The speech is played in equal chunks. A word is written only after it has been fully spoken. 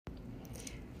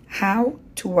How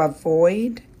to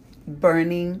avoid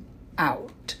burning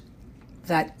out.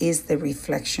 That is the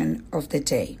reflection of the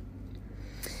day.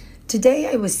 Today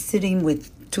I was sitting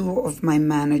with two of my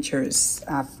managers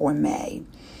for May,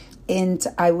 and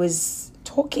I was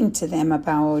talking to them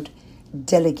about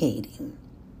delegating,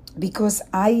 because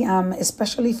I am,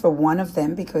 especially for one of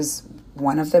them, because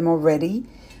one of them already,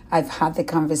 I've had the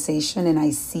conversation and I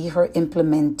see her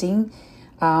implementing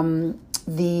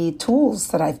the tools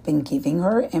that I've been giving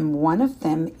her. And one of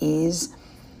them is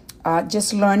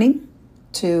just learning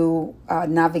to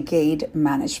navigate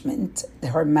management,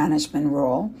 her management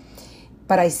role.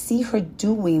 But I see her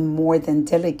doing more than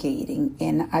delegating.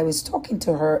 And I was talking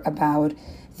to her about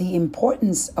the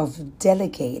importance of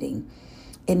delegating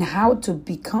and how to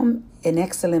become an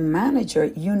excellent manager.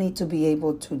 You need to be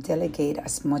able to delegate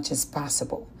as much as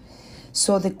possible.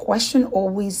 So the question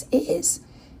always is,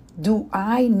 do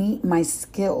I need my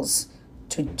skills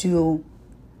to do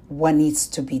what needs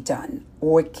to be done?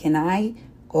 Or can I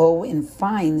go and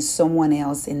find someone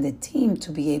else in the team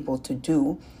to be able to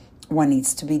do what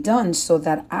needs to be done so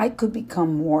that I could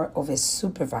become more of a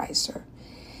supervisor?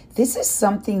 This is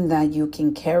something that you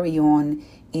can carry on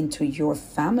into your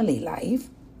family life.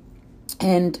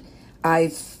 And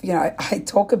I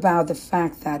talk about the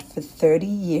fact that for 30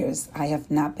 years, I have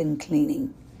not been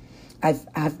cleaning.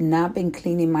 I've not been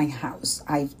cleaning my house.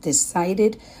 I've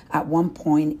decided at one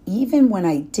point, even when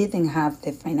I didn't have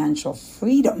the financial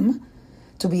freedom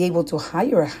to be able to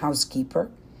hire a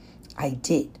housekeeper, I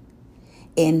did.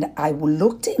 And I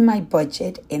looked in my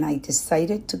budget and I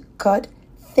decided to cut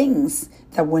things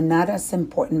that were not as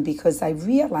important because I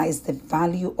realized the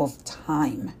value of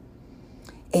time.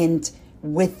 And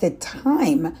with the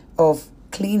time of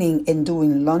cleaning and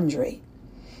doing laundry,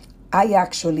 I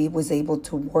actually was able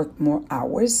to work more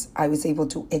hours. I was able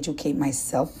to educate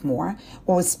myself more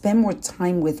or spend more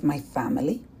time with my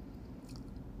family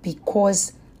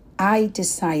because I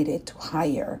decided to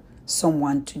hire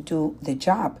someone to do the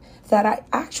job that I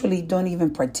actually don't even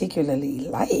particularly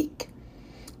like.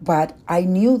 But I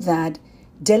knew that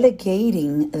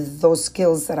delegating those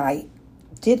skills that I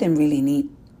didn't really need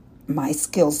my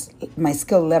skill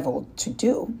level to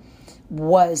do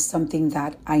was something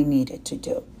that I needed to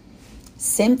do.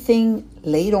 Same thing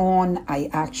later on. I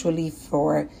actually,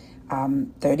 for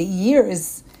 30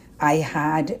 years, I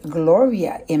had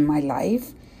Gloria in my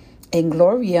life. And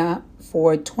Gloria,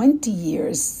 for 20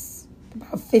 years,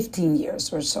 about 15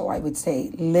 years or so, I would say,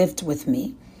 lived with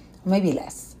me. Maybe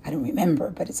less. I don't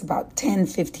remember, but it's about 10,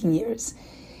 15 years.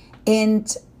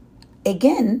 And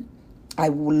again, I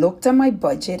looked at my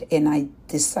budget and I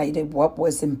decided what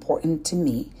was important to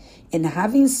me. And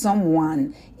having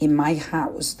someone in my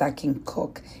house that can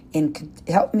cook and could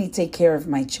help me take care of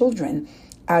my children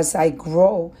as I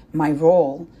grow my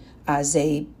role as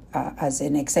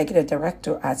an executive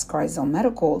director at Scarsdale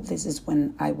Medical, this is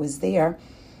when I was there,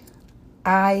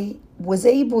 I was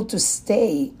able to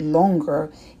stay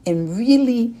longer and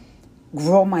really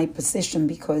grow my position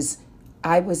because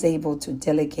I was able to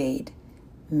delegate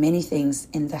many things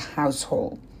in the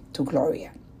household to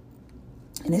Gloria.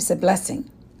 And it's a blessing.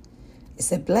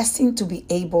 It's a blessing to be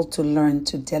able to learn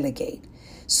to delegate.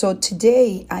 So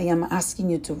today I am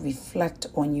asking you to reflect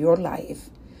on your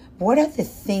life. What are the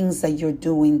things that you're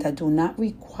doing that do not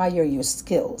require your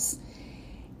skills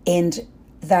and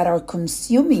that are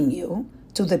consuming you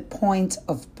to the point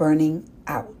of burning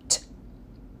out?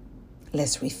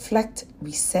 Let's reflect,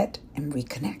 reset, and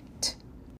reconnect.